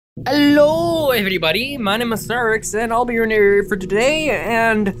Hello everybody, my name is Cyrix and I'll be your narrator for today,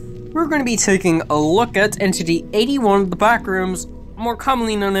 and we're going to be taking a look at Entity 81 of the Backrooms, more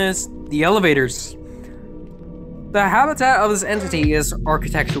commonly known as the elevators. The habitat of this entity is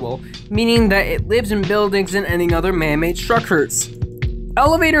architectural, meaning that it lives in buildings and any other man-made structures.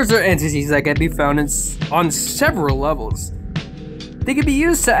 Elevators are entities that can be found on several levels. They can be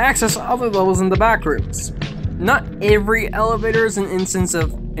used to access other levels in the Backrooms. Not every elevator is an instance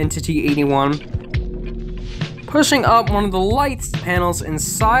of Entity 81. Pushing up one of the lights panels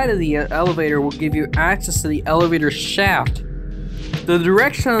inside of the elevator will give you access to the elevator shaft. The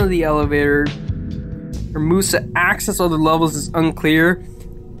direction of the elevator or moves to access other levels is unclear,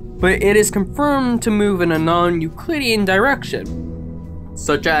 but it is confirmed to move in a non-Euclidean direction,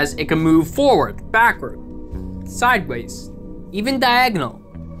 such as it can move forward, backward, sideways, even diagonal.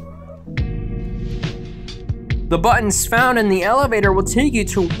 The buttons found in the elevator will take you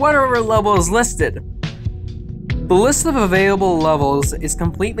to whatever level is listed. The list of available levels is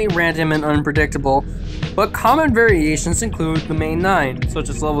completely random and unpredictable, but common variations include the main 9, such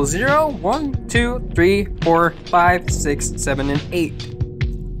as level 0, 1, 2, 3, 4, 5, 6, 7, and 8.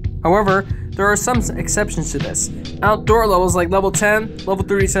 However, there are some exceptions to this. Outdoor levels like level 10, level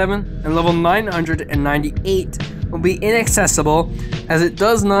 37, and level 998 will be inaccessible as it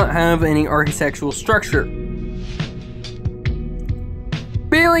does not have any architectural structure.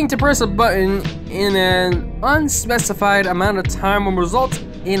 Failing to press a button in an unspecified amount of time will result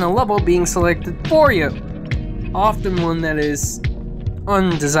in a level being selected for you, often one that is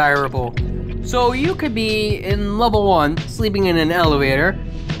undesirable. So you could be in level 1, sleeping in an elevator,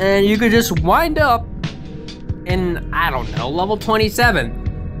 and you could just wind up in, I don't know, level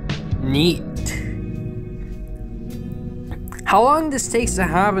 27. Neat. How long this takes to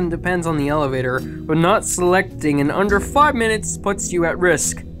happen depends on the elevator, but not selecting in under 5 minutes puts you at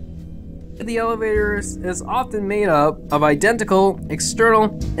risk. The elevator is often made up of identical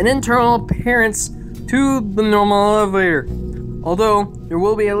external and internal appearance to the normal elevator, although there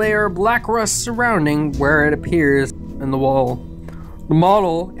will be a layer of black rust surrounding where it appears in the wall. The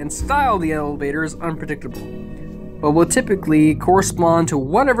model and style of the elevator is unpredictable, but will typically correspond to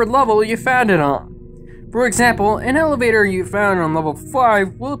whatever level you found it on. For example, an elevator you found on level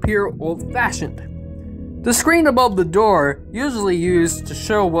 5 will appear old-fashioned. The screen above the door, usually used to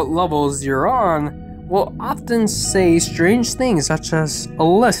show what levels you're on, will often say strange things such as a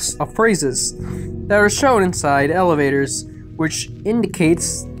list of phrases that are shown inside elevators, which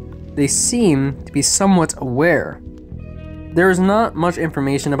indicates they seem to be somewhat aware. There is not much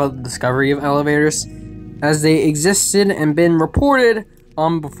information about the discovery of elevators, as they existed and been reported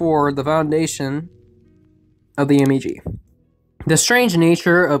on before the foundation of the MEG. The strange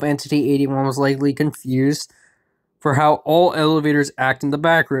nature of Entity 81 was likely confused for how all elevators act in the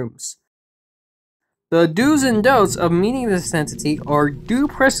Backrooms. The do's and don'ts of meeting this entity are do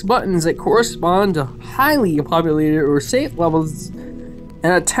press buttons that correspond to highly populated or safe levels and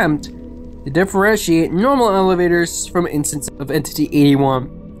attempt to differentiate normal elevators from instances of Entity 81.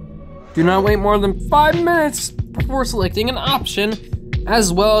 Do not wait more than 5 minutes before selecting an option,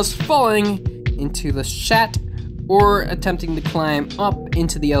 as well as falling into the shaft or attempting to climb up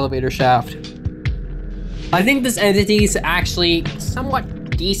into the elevator shaft. I think this entity is actually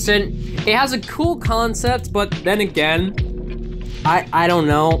somewhat decent. It has a cool concept, but then again, I don't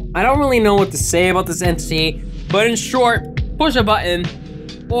know. I don't really know what to say about this entity, but in short, push a button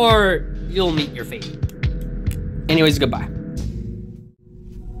or you'll meet your fate. Anyways, goodbye.